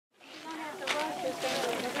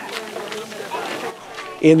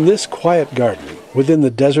In this quiet garden, within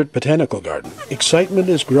the Desert Botanical Garden, excitement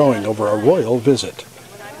is growing over a royal visit.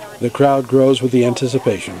 The crowd grows with the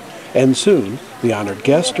anticipation, and soon the honored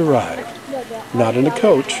guest arrived. Not in a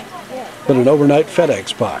coach, but an overnight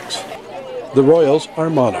FedEx box. The royals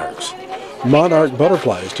are monarchs. Monarch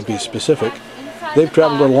butterflies, to be specific. They've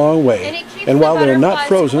traveled a long way, and while they're not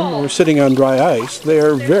frozen or sitting on dry ice, they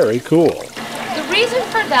are very cool. The reason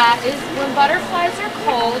for that is when butterflies are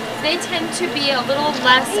cold, they tend to be a little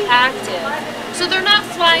less active. So they're not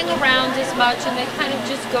flying around as much and they kind of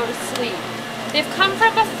just go to sleep. They've come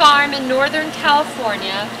from a farm in Northern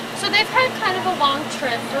California, so they've had kind of a long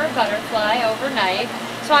trip for a butterfly overnight.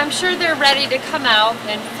 So I'm sure they're ready to come out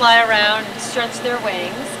and fly around and stretch their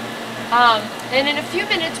wings. And in a few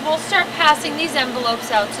minutes we'll start passing these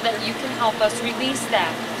envelopes out so that you can help us release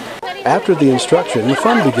them. After the instruction, the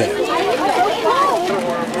fun began.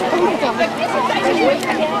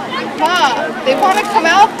 Mom, they want to come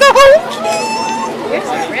out though? There's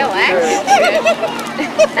some real action.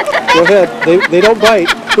 Go ahead, they don't bite.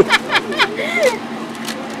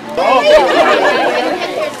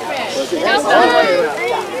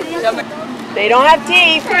 They don't have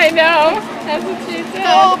teeth. I know. That's what she said.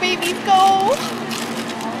 Go, babies, go.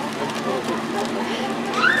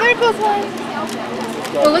 There goes one.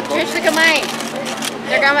 Oh, look, Trish, look at mine.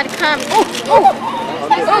 They're going to come. Oh, oh,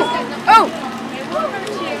 oh, oh.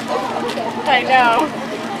 I know.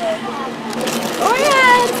 Go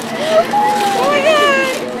ahead. Go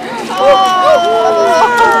ahead.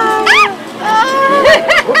 Oh.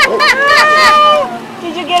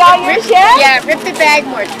 Did you get all your shit? Yeah, rip the bag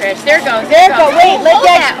more, Trish. There goes. There it goes. Wait, let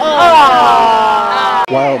that.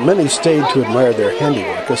 Oh. While many stayed to admire their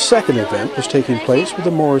handiwork, a second event was taking place with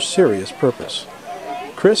a more serious purpose.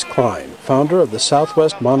 Chris Klein, founder of the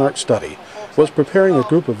Southwest Monarch Study, was preparing a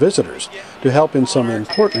group of visitors to help in some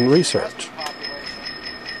important research.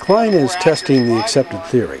 Klein is testing the accepted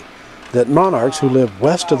theory that monarchs who live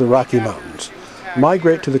west of the Rocky Mountains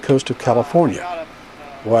migrate to the coast of California,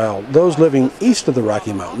 while those living east of the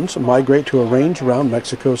Rocky Mountains migrate to a range around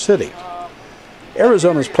Mexico City.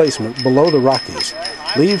 Arizona's placement below the Rockies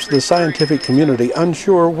leaves the scientific community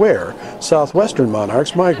unsure where southwestern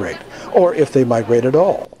monarchs migrate, or if they migrate at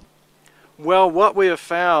all. Well, what we have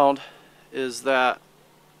found is that,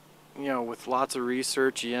 you know, with lots of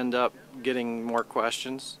research, you end up getting more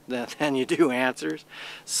questions than you do answers.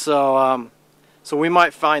 So, so we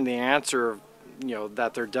might find the answer, you know,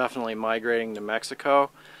 that they're definitely migrating to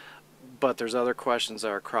Mexico, but there's other questions that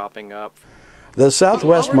are cropping up. The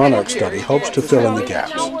Southwest Monarch Study hopes to fill in the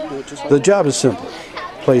gaps. The job is simple.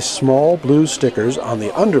 Place small blue stickers on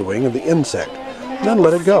the underwing of the insect, then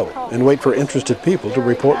let it go and wait for interested people to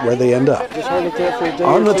report where they end up.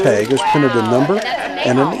 On the tag is printed a number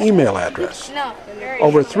and an email address.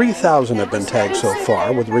 Over 3,000 have been tagged so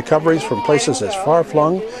far, with recoveries from places as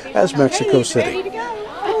far-flung as Mexico City.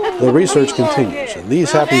 The research continues, and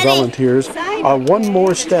these happy volunteers are one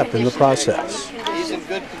more step in the process.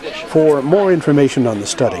 For more information on the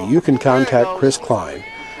study, you can contact Chris Klein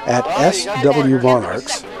at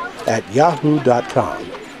swmonarchs@yahoo.com.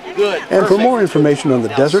 And for more information on the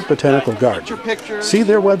Desert Botanical Garden, see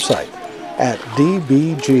their website at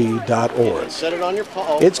dbg.org.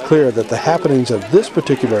 It's clear that the happenings of this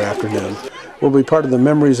particular afternoon will be part of the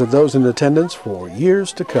memories of those in attendance for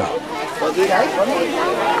years to come.